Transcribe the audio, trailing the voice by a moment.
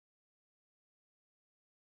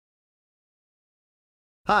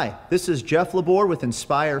Hi, this is Jeff Labor with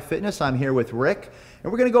Inspire Fitness. I'm here with Rick,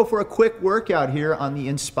 and we're going to go for a quick workout here on the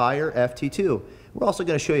Inspire FT2. We're also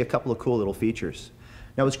going to show you a couple of cool little features.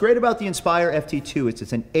 Now, what's great about the Inspire FT2 is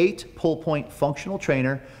it's an 8 pull-point functional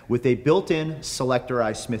trainer with a built-in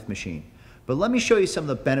selectorized Smith machine. But let me show you some of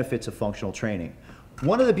the benefits of functional training.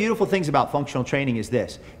 One of the beautiful things about functional training is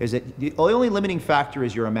this, is that the only limiting factor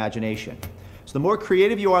is your imagination. So the more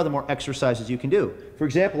creative you are, the more exercises you can do. For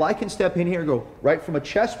example, I can step in here and go right from a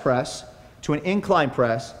chest press to an incline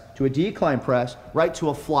press to a decline press, right to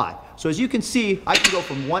a fly. So as you can see, I can go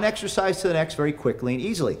from one exercise to the next very quickly and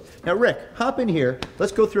easily. Now Rick, hop in here.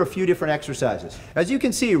 Let's go through a few different exercises. As you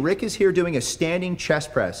can see, Rick is here doing a standing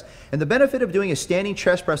chest press. And the benefit of doing a standing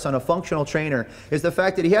chest press on a functional trainer is the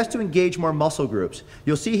fact that he has to engage more muscle groups.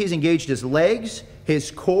 You'll see he's engaged his legs,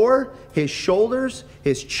 his core, his shoulders,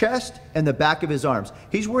 his chest, and the back of his arms.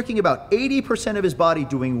 He's working about 80% of his body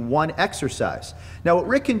doing one exercise. Now what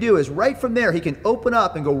Rick can do is right from there, he can open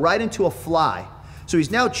up and go right into a fly. So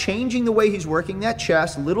he's now changing the way he's working that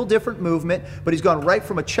chest, a little different movement, but he's gone right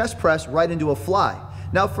from a chest press right into a fly.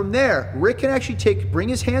 Now from there, Rick can actually bring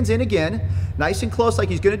his hands in again, nice and close like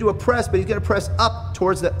he's gonna do a press, but he's gonna press up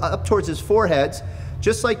towards his foreheads,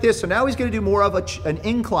 just like this. So now he's gonna do more of an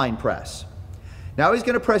incline press. Now he's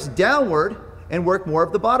gonna press downward and work more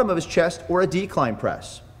of the bottom of his chest or a decline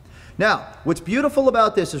press. Now, what's beautiful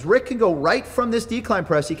about this is Rick can go right from this decline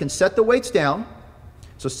press, he can set the weights down.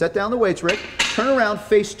 So set down the weights, Rick. Turn around,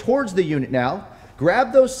 face towards the unit now.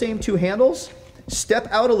 Grab those same two handles, step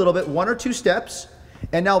out a little bit, 1 or 2 steps,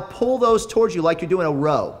 and now pull those towards you like you're doing a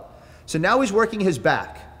row. So now he's working his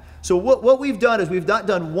back. So what we've done is we've not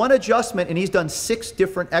done one adjustment and he's done 6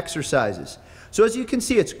 different exercises. So as you can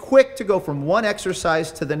see, it's quick to go from one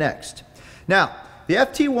exercise to the next. Now, the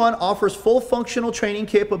FT1 offers full functional training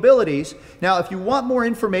capabilities. Now, if you want more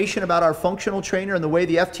information about our functional trainer and the way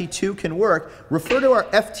the FT2 can work, refer to our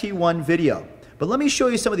FT1 video. But let me show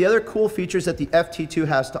you some of the other cool features that the FT2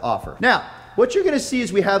 has to offer. Now, what you're going to see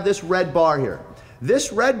is we have this red bar here.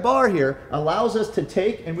 This red bar here allows us to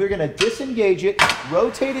take and we're going to disengage it,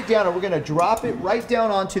 rotate it down, and we're going to drop it right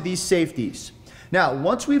down onto these safeties. Now,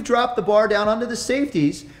 once we've dropped the bar down onto the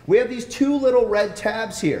safeties, we have these 2 little red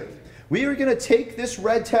tabs here. We are going to take this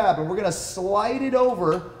red tab and we're going to slide it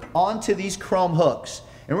over onto these chrome hooks.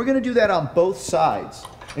 And we're going to do that on both sides.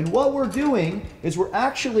 And what we're doing is we're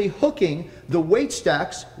actually hooking the weight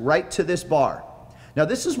stacks right to this bar. Now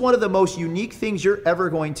this is one of the most unique things you're ever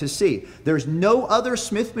going to see. There's no other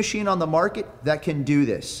Smith machine on the market that can do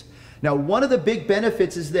this. Now one of the big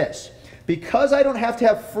benefits is this. Because I don't have to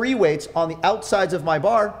have free weights on the outsides of my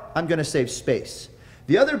bar, I'm going to save space.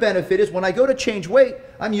 The other benefit is when I go to change weight,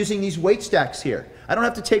 I'm using these weight stacks here. I don't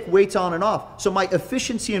have to take weights on and off, so my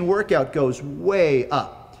efficiency in workout goes way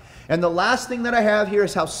up. And the last thing that I have here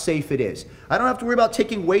is how safe it is. I don't have to worry about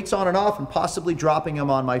taking weights on and off and possibly dropping them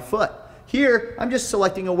on my foot. Here, I'm just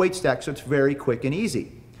selecting a weight stack, so it's very quick and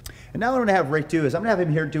easy. And now what I'm gonna have Rick do is I'm gonna have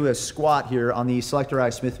him here do a squat here on the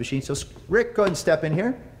selectorized Smith machine. So Rick, go ahead and step in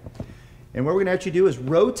here. And what we're gonna actually do is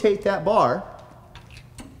rotate that bar.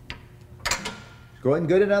 Go ahead and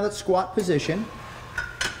go to that squat position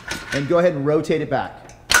and go ahead and rotate it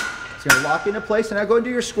back. It's going to lock into place, and now go and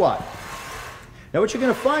do your squat. Now what you're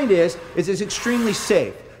going to find is it's extremely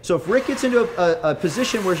safe. So if Rick gets into a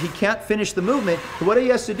position where he can't finish the movement, what he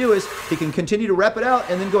has to do is he can continue to rep it out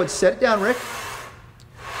and then go and set it down, Rick.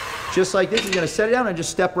 Just like this, he's going to set it down and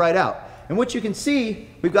just step right out. And what you can see,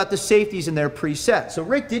 we've got the safeties in there preset. So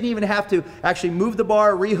Rick didn't even have to actually move the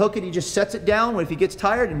bar, rehook it. He just sets it down if he gets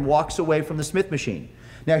tired and walks away from the Smith machine.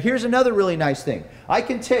 Now here's another really nice thing. I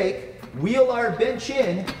can wheel our bench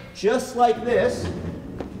in just like this.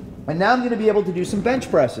 And now I'm going to be able to do some bench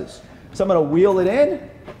presses. So I'm going to wheel it in,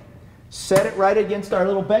 set it right against our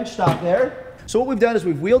little bench stop there. So what we've done is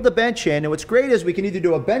we've wheeled the bench in, and what's great is we can either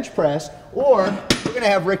do a bench press or we're going to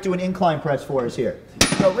have Rick do an incline press for us here.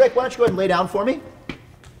 So Rick, why don't you go ahead and lay down for me?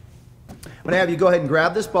 I'm going to have you go ahead and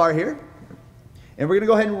grab this bar here, and we're going to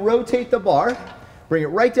go ahead and rotate the bar, bring it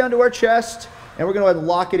right down to our chest, and we're going to go ahead and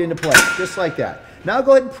lock it into place, just like that. Now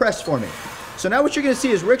go ahead and press for me. So now what you're going to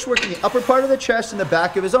see is Rick's working the upper part of the chest and the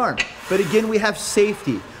back of his arm. But again, we have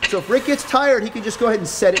safety. So if Rick gets tired, he can just go ahead and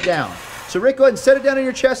set it down. So Rick, go ahead and set it down on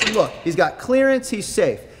your chest, and look, he's got clearance, he's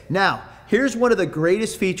safe. Now, here's one of the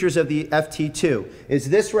greatest features of the FT2, is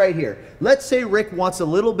this right here. Let's say Rick wants a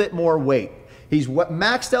little bit more weight. He's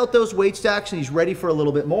maxed out those weight stacks and he's ready for a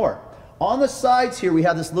little bit more. On the sides here, we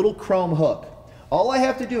have this little chrome hook. All I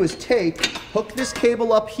have to do is hook this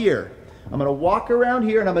cable up here. I'm gonna walk around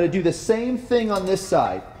here and I'm gonna do the same thing on this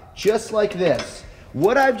side, just like this.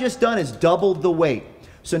 What I've just done is doubled the weight.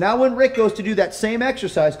 So now when Rick goes to do that same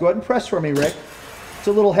exercise, go ahead and press for me, Rick. It's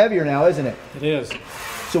a little heavier now, isn't it? It is.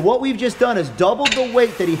 So what we've just done is doubled the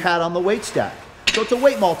weight that he had on the weight stack. So it's a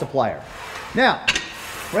weight multiplier. Now,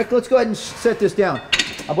 Rick, let's go ahead and set this down.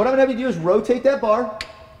 What I'm gonna have you do is rotate that bar,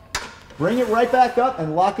 bring it right back up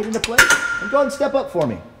and lock it into place, and go ahead and step up for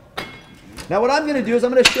me. Now what I'm gonna do is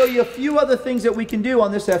I'm gonna show you a few other things that we can do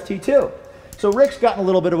on this FT2. So Rick's gotten a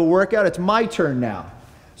little bit of a workout, it's my turn now.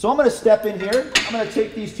 So I'm gonna step in here, I'm gonna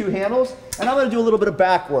take these two handles, and I'm gonna do a little bit of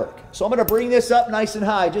back work. So I'm gonna bring this up nice and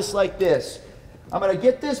high, just like this. I'm gonna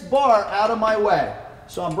get this bar out of my way.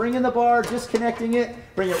 So I'm bringing the bar, disconnecting it,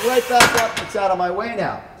 bring it right back up, it's out of my way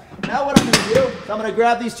now. Now what I'm gonna do is I'm gonna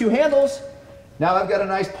grab these two handles. Now I've got a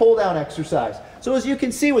nice pull down exercise. So as you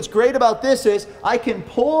can see, what's great about this is I can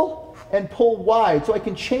pull and pull wide, so I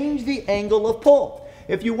can change the angle of pull.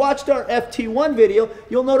 If you watched our FT1 video,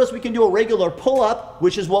 you'll notice we can do a regular pull up,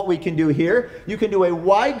 which is what we can do here. You can do a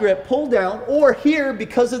wide grip pull down, or here,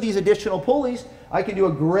 because of these additional pulleys, I can do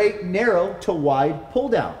a great narrow to wide pull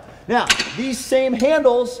down. Now, these same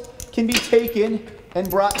handles can be taken and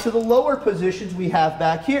brought to the lower positions we have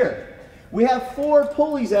back here. We have 4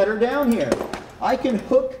 pulleys that are down here. I can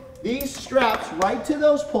hook these straps right to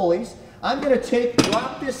those pulleys. I'm gonna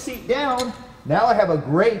drop this seat down. Now I have a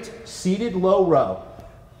great seated low row.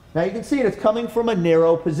 Now you can see it's coming from a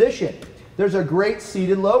narrow position. There's a great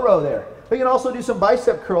seated low row there. We can also do some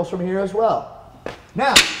bicep curls from here as well.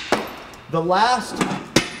 Now, the last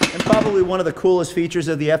and probably one of the coolest features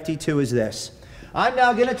of the FT2 is this. I'm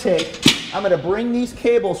now gonna bring these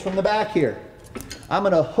cables from the back here. I'm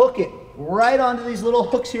gonna hook it right onto these little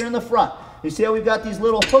hooks here in the front. You see how we've got these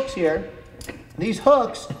little hooks here? These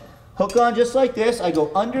hooks hook on just like this. I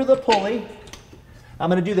go under the pulley. I'm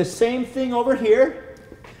gonna do the same thing over here.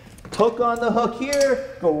 Hook on the hook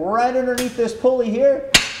here, go right underneath this pulley here.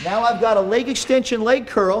 Now I've got a leg extension leg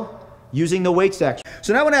curl using the weight stacks.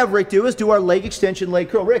 So now what I have Rick do is do our leg extension leg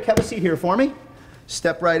curl. Rick, have a seat here for me.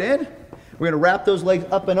 Step right in. We're gonna wrap those legs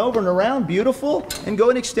up and over and around, beautiful, and go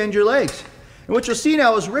and extend your legs. And what you'll see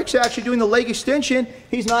now is Rick's actually doing the leg extension.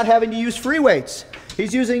 He's not having to use free weights.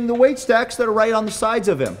 He's using the weight stacks that are right on the sides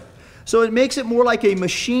of him. So it makes it more like a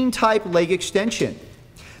machine type leg extension.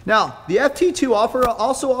 Now, the FT2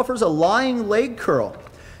 also offers a lying leg curl.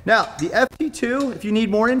 Now, the FT2, if you need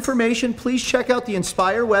more information, please check out the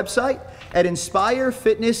Inspire website at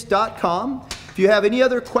inspirefitness.com. If you have any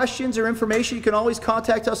other questions or information, you can always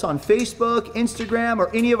contact us on Facebook, Instagram, or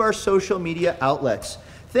any of our social media outlets.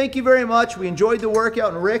 Thank you very much. We enjoyed the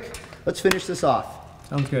workout, and Rick, let's finish this off.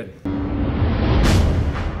 Sounds good.